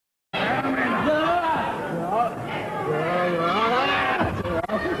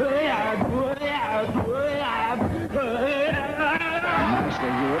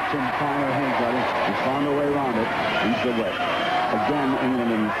the whip. Again, England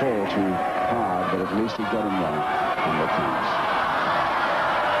didn't fall too hard, but at least he got him wrong on the counts.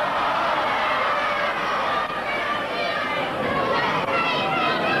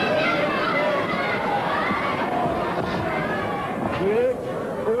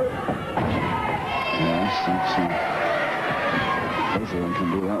 Both of them can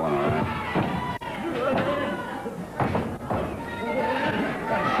do that one all right.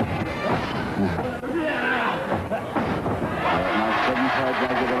 Now couldn't quite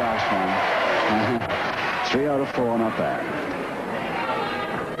make it the last one. 3 out of 4, not bad.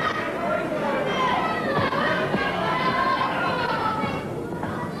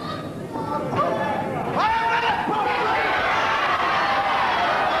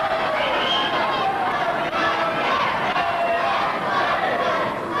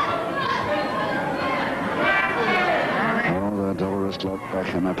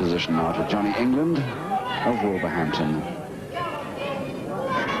 Back in that position now to Johnny England of Wolverhampton.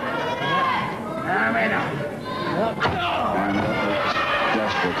 And that looks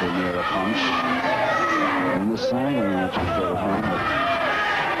desperately near a punch. In the side, and that's just go home.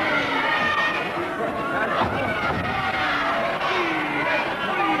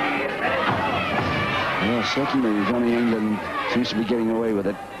 Well, certainly Johnny England seems to be getting away with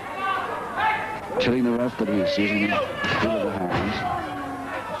it. Killing the ref, but he's using the heel of the hands.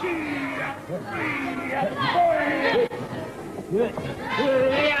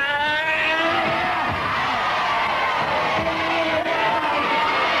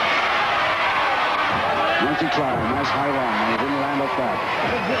 Nice climb, nice high run, and he didn't land up back.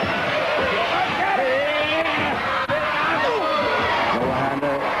 Lower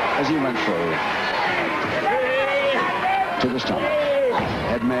hander as he went through. To the stomach.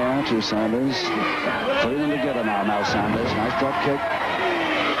 Head mayor to Sanders. Putting them together now Sanders. Nice drop kick.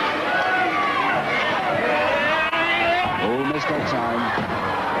 Oh, missed that time.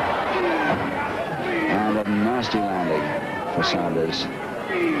 And a nasty landing for Sanders.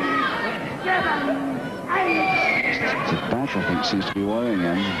 The back, I think, seems to be worrying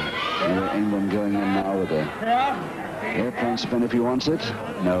him. England going in now with a airplane spin if he wants it.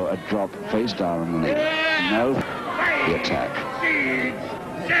 No, a drop face down on the knee. No, the attack.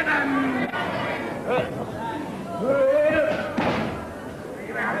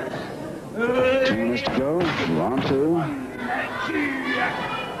 2 minutes to go. Round 2.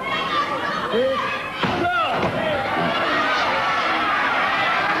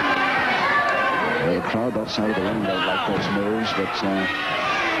 The crowd that side of the ring don't like those moves, but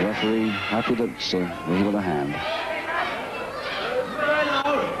the referee happy that it's the heel of the hand.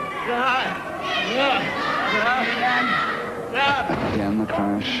 Again, the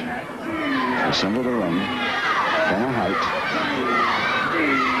crash. The center of the ring. Then a height.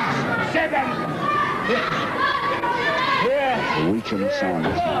 7. Weaken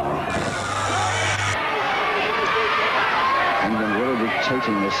Sanders now. England really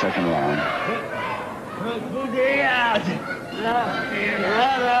dictating this second round.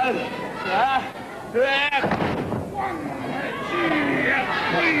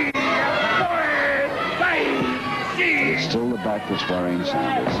 It's still the back that's worrying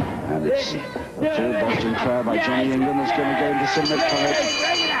Sanders. And it's a full Boston crowd by Johnny England that's going to get into submit for it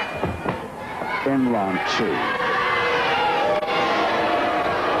in round 2.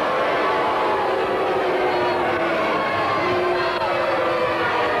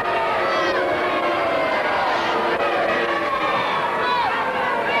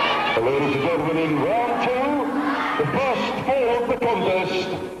 Ladies and gentlemen, in round 2, the first fall of the contest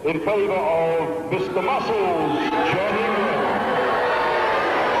in favor of Mr. Muscles, John England.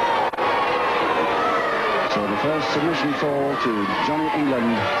 So the first submission fall to Johnny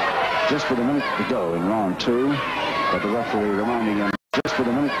England just with a minute to go in round 2, but the referee reminding him just with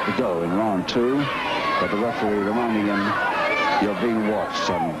a minute to go in round 2, but the referee reminding him you're being watched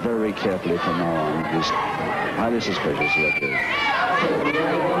very carefully from now on. He's highly suspicious of that.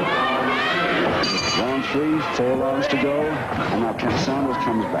 Round 3, 4 rounds to go, and now Ken Sanders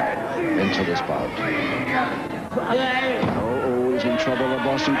comes back into this bout. Oh, he's in trouble, the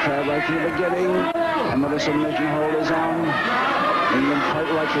Boston crowd right from the beginning. Another submission hold is on. England quite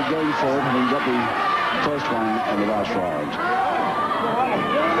rightly going for it, having got the first one in the last round.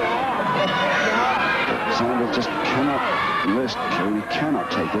 Sanders just cannot risk, he cannot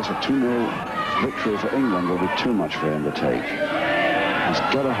take this. A 2-0 victory for England will be too much for him to take. He's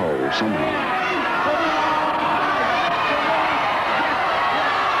got a hold somehow.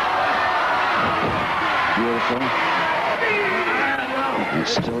 Beautiful.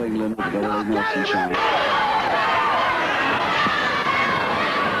 It's still England with the double Nelson chance.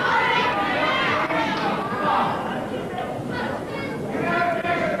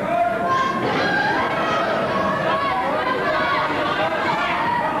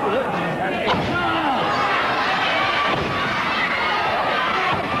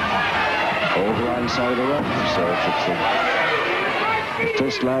 by the ref. So it's a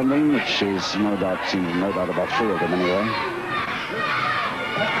fist landing, which is no doubt about 3 of them anyway.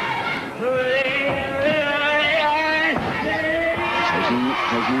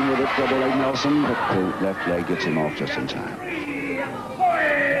 Taking with it, double leg Nelson, but the left leg gets him off just in time.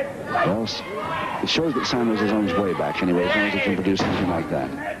 Well, it shows that Sanders is on his way back anyway, as long as he can produce something like that.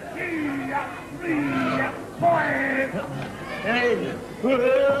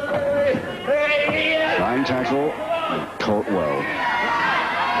 Flying tackle, caught well.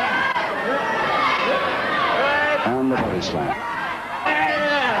 And the body slam.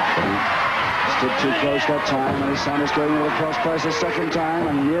 Stood too close that time, and Sanders going with a cross press a second time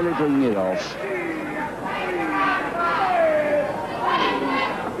and nearly bringing it off.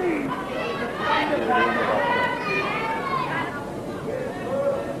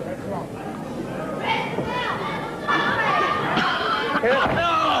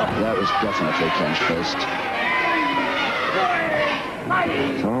 That was definitely a clenched fist.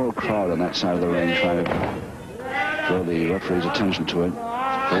 The whole crowd on that side of the ring trying to draw the referee's attention to it.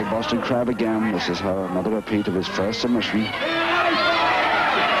 Full Boston Crab again. This is another repeat of his first submission.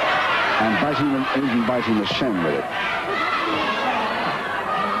 And even biting the shin with it.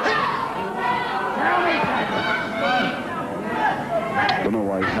 Don't know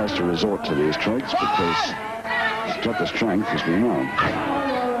why he has to resort to these tricks, because he's got the strength, as we know.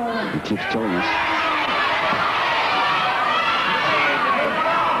 He keeps telling us.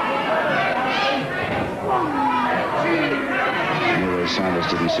 Anyway, Sanders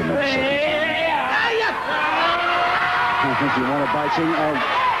didn't submit the second time. I think you want a biting, I'll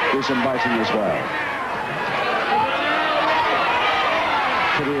do some biting as well.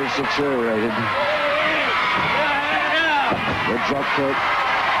 Pretty has deteriorated. The drop kick.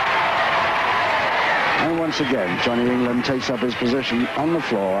 And once again, Johnny England takes up his position on the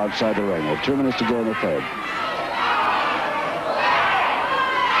floor outside the ring with 2 minutes to go in the third.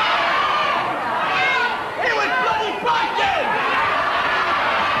 He was bloody fighting!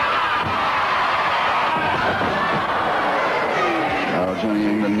 Well, Johnny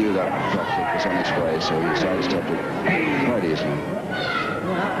England knew that drop kick was on its way, so he sidestepped it quite easily.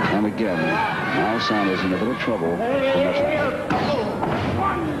 And again, now Sanders in a bit of trouble from that.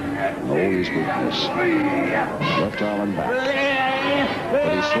 Always weakness. Left arm and back.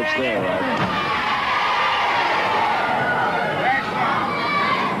 But he slips there, right?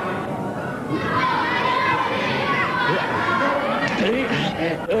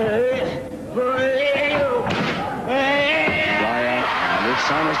 Flyer. And it's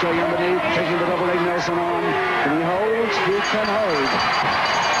Sanders going underneath, taking the double leg Nelson on. Can he hold? He can hold.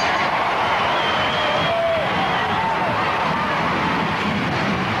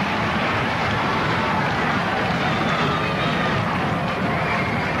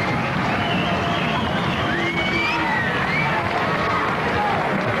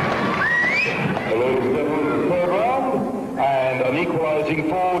 Equalizing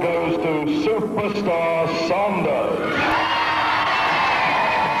 4 goes to Superstar Sanders.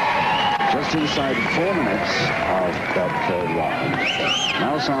 Just inside 4 minutes of that third round.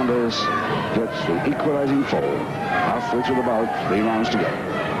 Now Sanders gets the equalizing 4. Halfway through the bout, 3 rounds to go.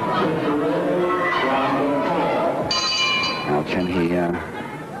 Now can he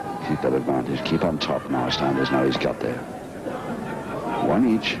keep that advantage? Keep on top now, Sanders. Now he's got there. 1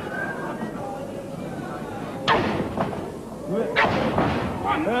 each.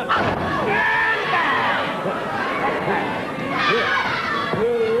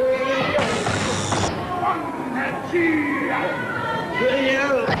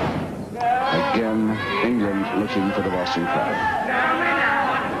 Again, England looking for the Boston Crab.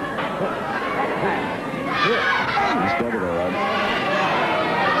 He's got it all right.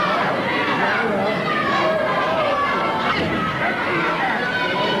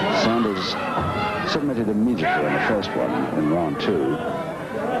 Sanders submitted immediately on the first one in round 2,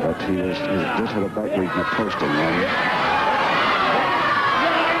 but he did have a back weak in the posting one.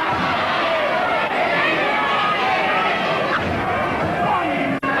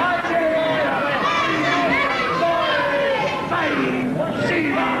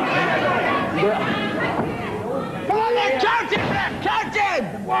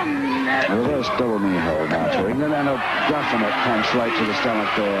 A reverse double knee hold now to England, and a definite punch right to the stomach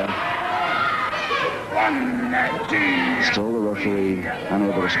there. Still the referee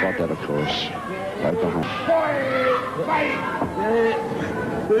unable to spot that, of course. Right behind.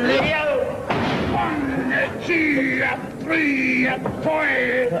 1, 2, 3,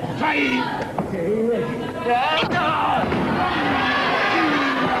 4, 5.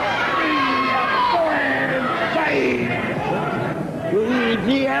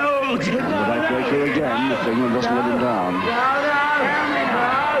 The backbreaker through again if England doesn't let him down.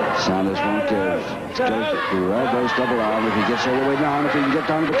 Sanders won't give. Right, goes double arm. If he gets all the way down, if he can get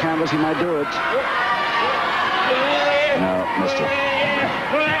down to the canvas, he might do it. No, missed it.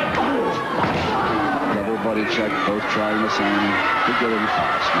 Double body check, both trying the same. Keep getting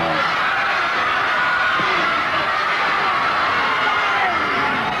fast now.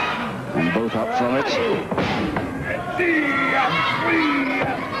 And both up from it.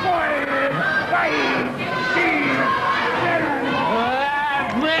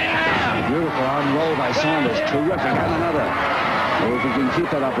 Beautiful arm roll by Sanders. Terrific. And another. Oh, if he can keep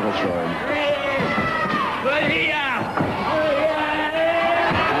that up, it'll throw him.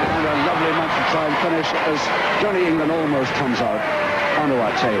 And a lovely month to try and finish as Johnny England almost comes out onto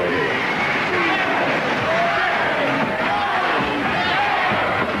our tail.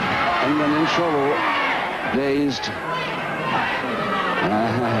 England in trouble. Dazed.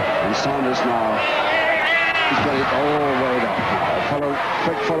 And Sanders now. He's got it all weighed up.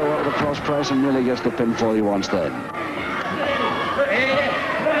 Quick follow up with the cross press and really gets the pinfall he wants then. A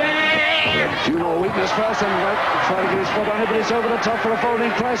few more weakness first and try to get his foot on it, but it's over the top for a folding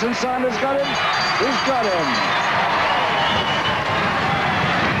press and Sanders got him. He's got him.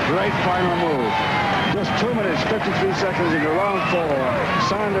 Great final move. Just 2 minutes, 53 seconds into round 4.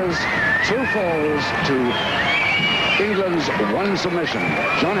 Sanders 2 falls to England's 1 submission.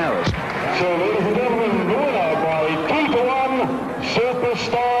 John Harris. So, ladies and gentlemen,